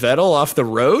Sebastian Vettel off the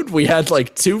road. We had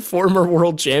like 2 former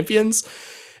world champions,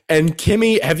 and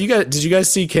Kimi. Did you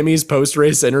guys see Kimi's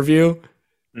post-race interview?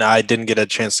 No, I didn't get a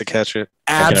chance to catch it.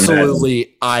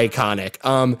 Absolutely iconic.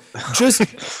 Just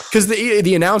because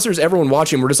the announcers, everyone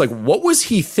watching, were just like, what was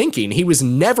he thinking? He was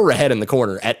never ahead in the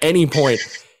corner at any point.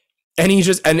 And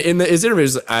in his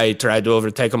interviews, I tried to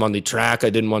overtake him on the track. I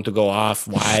didn't want to go off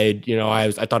wide.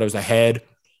 I thought I was ahead.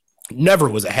 Never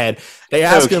was ahead. They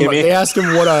asked him. Kimmy. They asked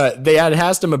him what. They had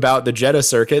asked him about the Jeddah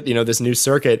circuit. This new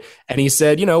circuit, and he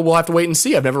said, we'll have to wait and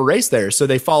see. I've never raced there. So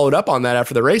they followed up on that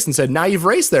after the race and said, now you've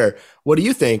raced there. What do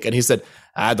you think? And he said,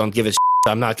 I don't give a shit.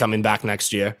 I'm not coming back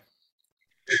next year.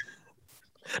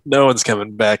 No one's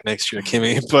coming back next year,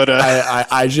 Kimmy. But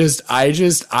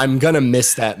I'm gonna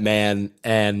miss that man,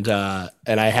 and I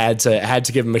had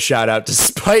to give him a shout out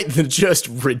despite the just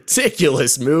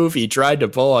ridiculous move he tried to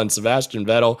pull on Sebastian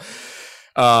Vettel.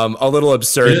 A little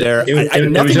absurd there. It was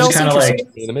just kind of like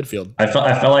in the midfield. I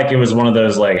felt like it was one of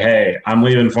those like, hey, I'm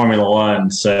leaving Formula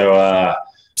One, so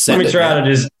let me try to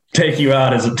just take you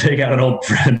out as take out an old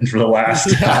friend for the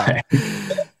last time.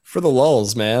 For the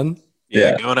lulls, man.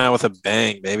 Yeah, going out with a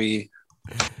bang, baby.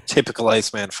 Typical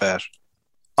Iceman fashion.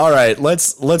 All right,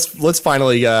 let's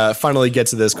finally get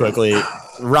to this quickly.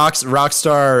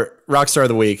 Rockstar of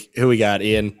the week. Who we got,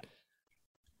 Ian?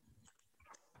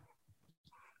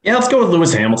 Yeah, let's go with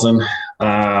Lewis Hamilton.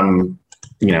 Won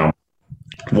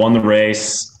the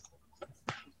race,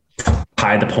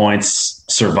 tied the points,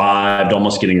 survived,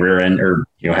 almost getting rear end or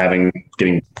getting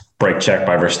brake checked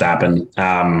by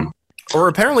Verstappen. Or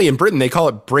apparently in Britain they call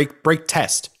it brake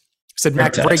test. Said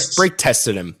Mac brake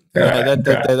tested him.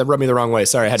 That rubbed me the wrong way.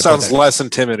 Sorry, I had to. Sounds less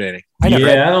intimidating. I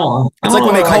don't. It's like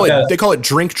when they call it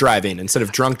drink driving instead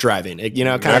of drunk driving. It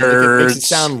makes it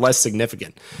sound less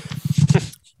significant.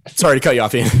 Sorry to cut you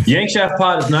off, Ian. Yankshaft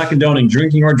Pod is not condoning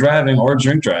drinking or driving or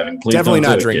drink driving. Please definitely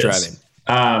don't not do it, drink kids.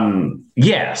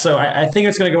 driving. So I think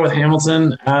it's going to go with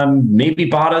Hamilton. Maybe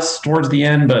Bottas towards the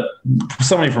end, but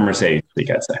somebody from Mercedes, I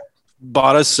think I'd say.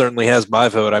 Bottas certainly has my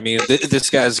vote. I mean,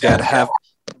 this guy's got to have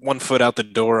one foot out the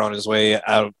door on his way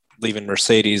out, leaving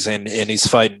Mercedes, and he's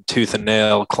fighting tooth and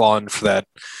nail, clawing for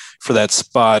that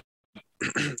spot,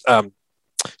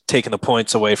 taking the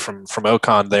points away from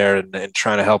Ocon there, and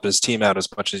trying to help his team out as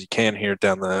much as he can here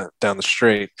down the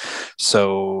straight.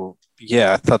 So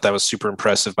yeah, I thought that was super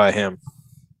impressive by him.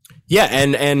 Yeah,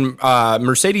 and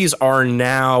Mercedes are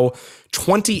now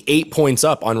 28 points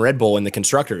up on Red Bull in the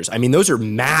constructors. I mean, those are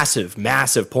massive,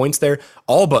 massive points there.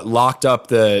 All but locked up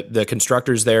the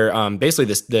constructors there.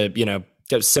 Basically,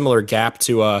 similar gap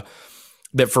to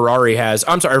that Ferrari has.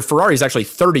 I'm sorry, Ferrari's actually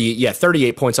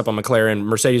 38 points up on McLaren.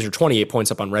 Mercedes are 28 points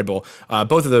up on Red Bull.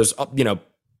 Both of those,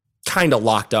 kind of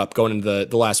locked up going into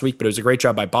the last week. But it was a great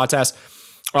job by Bottas.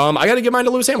 I got to give mine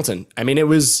to Lewis Hamilton. I mean, it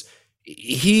was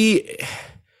he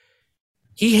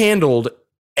handled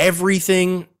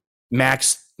everything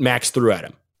Max threw at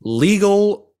him,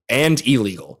 legal and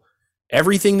illegal.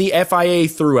 Everything the FIA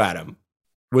threw at him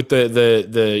with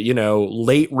the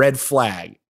late red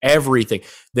flag, everything.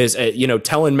 There's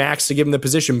telling Max to give him the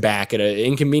position back at an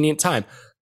inconvenient time.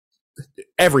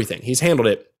 Everything. He's handled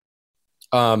it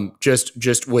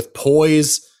just with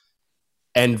poise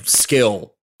and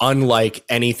skill, unlike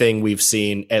anything we've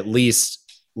seen, at least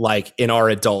like in our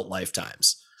adult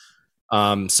lifetimes.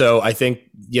 So I think,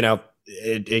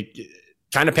 it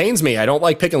kind of pains me. I don't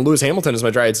like picking Lewis Hamilton as my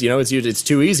driver. It's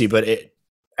too easy, but it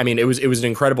was an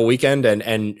incredible weekend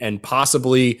and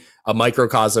possibly a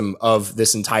microcosm of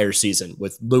this entire season,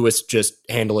 with Lewis just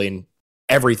handling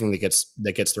everything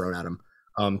that gets thrown at him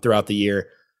throughout the year.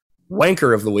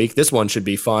 Wanker of the week. This one should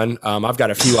be fun. I've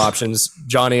got a few options.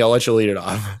 Johnny, I'll let you lead it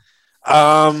off.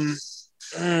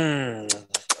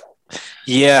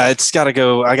 Yeah, it's got to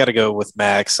go. I got to go with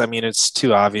Max. I mean, it's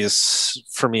too obvious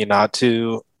for me not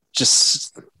to.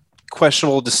 Just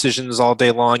questionable decisions all day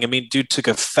long. I mean, dude took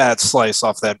a fat slice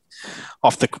off that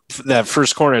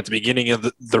first corner at the beginning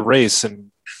of the race and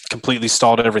completely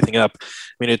stalled everything up. I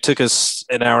mean, it took us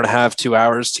an hour and a half, 2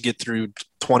 hours to get through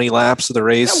 20 laps of the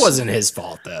race. That wasn't his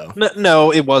fault, though.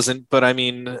 No, it wasn't. But I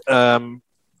mean,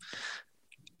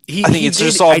 I think it's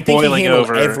just all boiling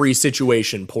over. Every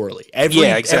situation poorly.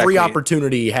 Every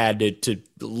opportunity he had to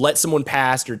let someone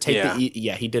pass or take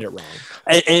he did it wrong.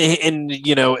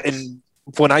 And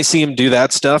when I see him do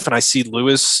that stuff, and I see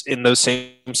Lewis in those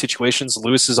same situations,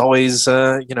 Lewis is always,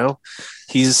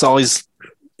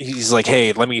 he's like,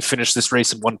 hey, let me finish this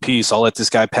race in one piece. I'll let this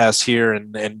guy pass here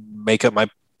and make up my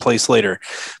place later.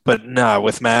 But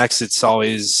with Max, it's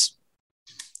always,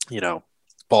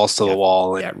 balls to the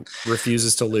wall and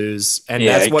refuses to lose, and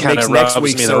that's what makes next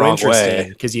week so interesting,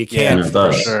 because you can't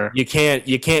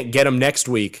get them next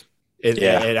week at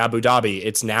Abu Dhabi.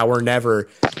 It's now or never.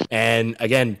 And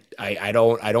again, I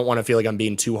don't want to feel like I'm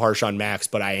being too harsh on Max,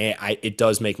 but it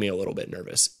does make me a little bit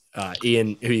nervous.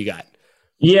 Ian, who you got?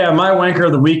 Yeah, my wanker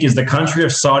of the week is the country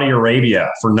of Saudi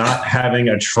Arabia for not having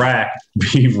a track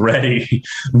be ready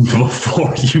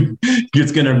before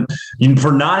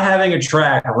for not having a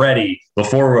track ready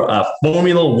before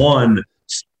Formula One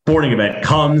sporting event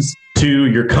comes to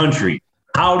your country.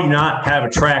 How do you not have a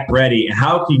track ready? And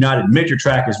how can you not admit your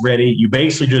track is ready? You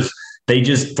basically they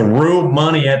just threw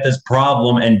money at this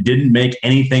problem and didn't make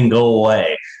anything go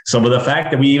away. So, but the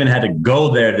fact that we even had to go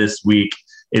there this week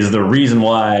is the reason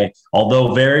why,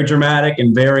 although very dramatic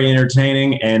and very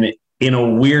entertaining and in a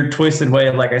weird, twisted way,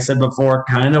 like I said before,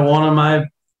 kind of one of my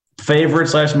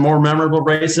favorite / more memorable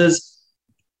races,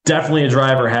 definitely a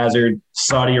driver hazard.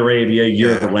 Saudi Arabia,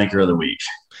 you're the wanker of the week.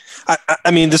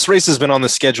 I mean, this race has been on the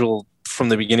schedule from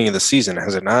the beginning of the season,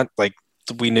 has it not? Like,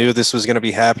 we knew this was going to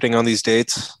be happening on these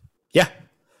dates.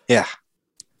 Yeah.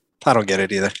 I don't get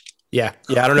it either. Yeah.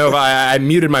 I don't know if I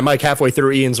muted my mic halfway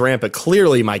through Ian's rant, but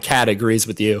clearly my cat agrees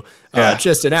with you.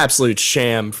 Just an absolute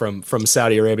sham from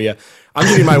Saudi Arabia. I'm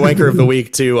giving my wanker of the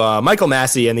week to Michael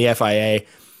Massey and the FIA.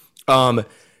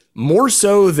 More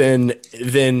so than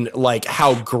like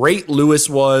how great Lewis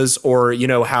was, or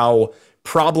how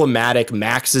problematic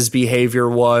Max's behavior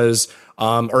was,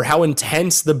 or how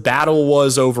intense the battle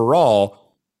was overall,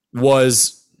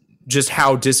 was just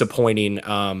how disappointing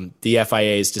the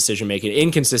FIA's decision making,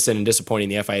 inconsistent and disappointing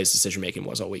the FIA's decision making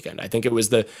was all weekend. I think it was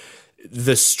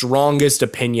the strongest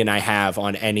opinion I have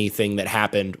on anything that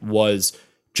happened was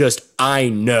just, I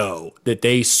know that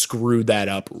they screwed that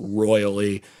up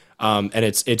royally. And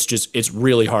it's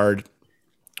really hard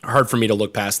for me to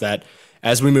look past that.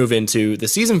 As we move into the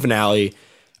season finale,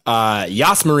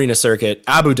 Yas Marina circuit,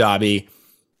 Abu Dhabi,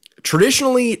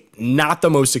 traditionally not the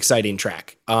most exciting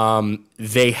track.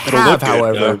 They have,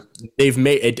 however, they've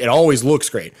made it always looks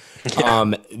great.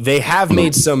 They have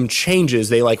made some changes.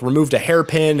 They removed a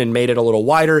hairpin and made it a little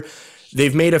wider.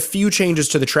 They've made a few changes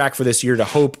to the track for this year to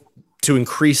hope to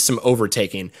increase some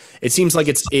overtaking. It seems like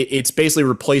it's basically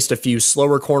replaced a few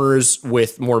slower corners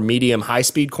with more medium high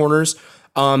speed corners.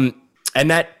 And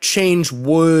that change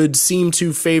would seem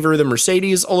to favor the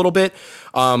Mercedes a little bit.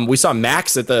 We saw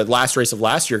Max at the last race of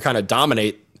last year kind of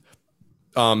dominate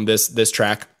this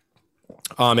track.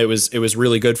 It was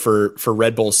really good for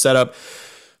Red Bull's setup.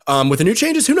 With the new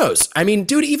changes, who knows? I mean,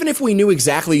 dude, even if we knew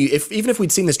exactly, even if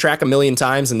we'd seen this track a million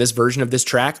times and this version of this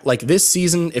track, like this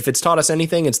season, if it's taught us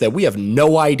anything, it's that we have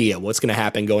no idea what's going to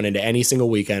happen going into any single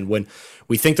weekend. When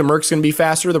we think the Merc's going to be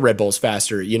faster, the Red Bull's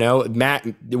faster.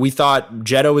 We thought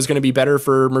Jeddah was going to be better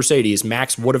for Mercedes.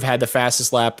 Max would have had the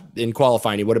fastest lap in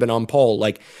qualifying. He would have been on pole.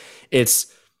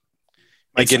 It's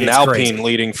an Alpine crazy.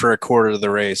 Leading for a quarter of the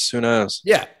race. Who knows?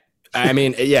 Yeah. I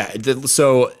mean, yeah.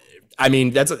 So, I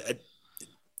mean, that's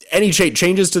any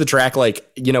changes to the track,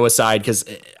 aside, because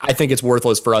I think it's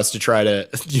worthless for us to try to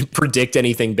predict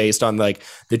anything based on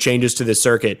the changes to the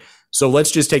circuit. So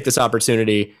let's just take this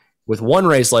opportunity with one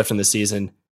race left in the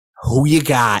season. Who you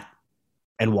got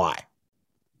and why?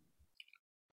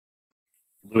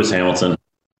 Lewis Hamilton,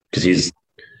 because he's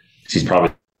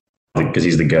probably because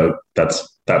he's the GOAT. That's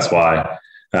why.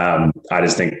 I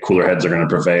just think cooler heads are going to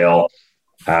prevail.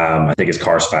 I think his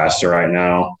car's faster right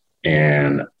now,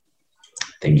 and I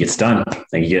think he gets done. I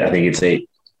think it's 8.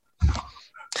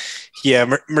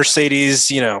 Yeah, Mercedes,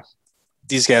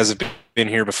 these guys have been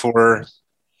here before.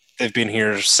 They've been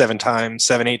here 7,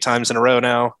 8 times in a row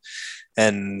now.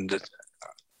 And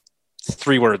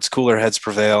 3 words, cooler heads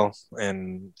prevail,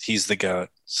 and he's the GOAT.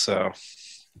 So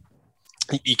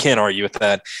you can't argue with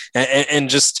that. And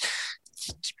just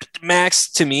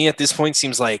Max, to me, at this point,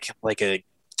 seems like a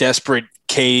desperate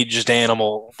caged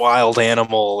animal, wild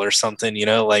animal or something,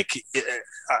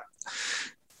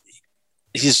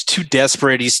 he's too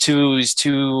desperate. He's too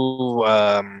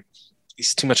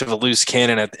much of a loose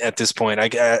cannon at this point. I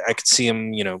could see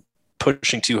him,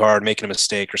 pushing too hard, making a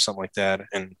mistake or something like that.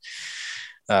 And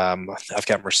I've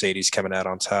got Mercedes coming out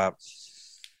on top.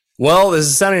 Well, this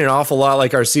is sounding an awful lot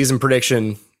like our season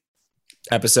prediction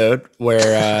episode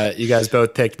where you guys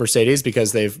both picked Mercedes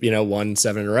because they've, won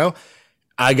 7 in a row.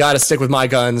 I got to stick with my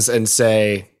guns and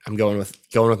say I'm going with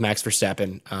Max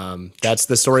Verstappen. That's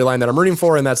the storyline that I'm rooting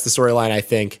for, and that's the storyline I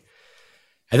think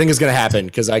is going to happen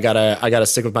because I gotta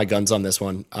stick with my guns on this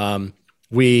one.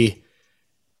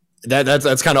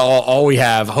 That's kind of all we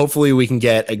have. Hopefully, we can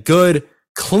get a good,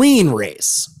 clean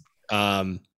race at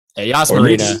Yas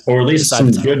Marina, or at least some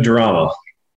good drama.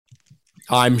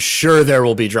 I'm sure there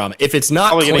will be drama. If it's not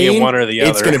probably clean, gonna get one or the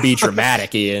other. It's going to be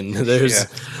dramatic, Ian.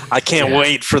 I can't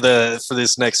wait for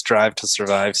this next Drive to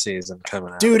Survive season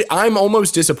coming out. Dude, I'm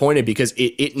almost disappointed because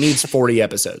it needs 40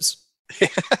 episodes.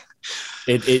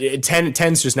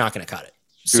 10's just not going to cut it.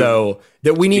 So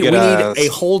that we need a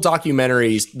whole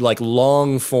documentary,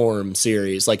 long form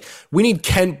series. We need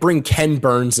bring Ken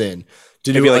Burns in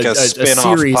to do a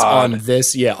series pod on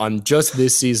this. Yeah. On just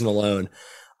this season alone.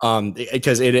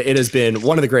 Because it has been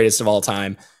one of the greatest of all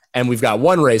time. And we've got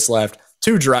one race left.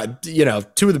 two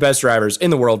of the best drivers in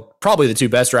the world, probably the two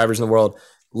best drivers in the world,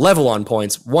 level on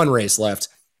points, one race left.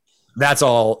 That's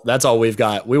all we've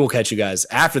got. We will catch you guys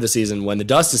after the season when the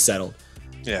dust is settled.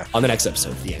 Yeah. On the next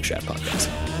episode of the Yank Shaft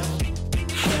Podcast.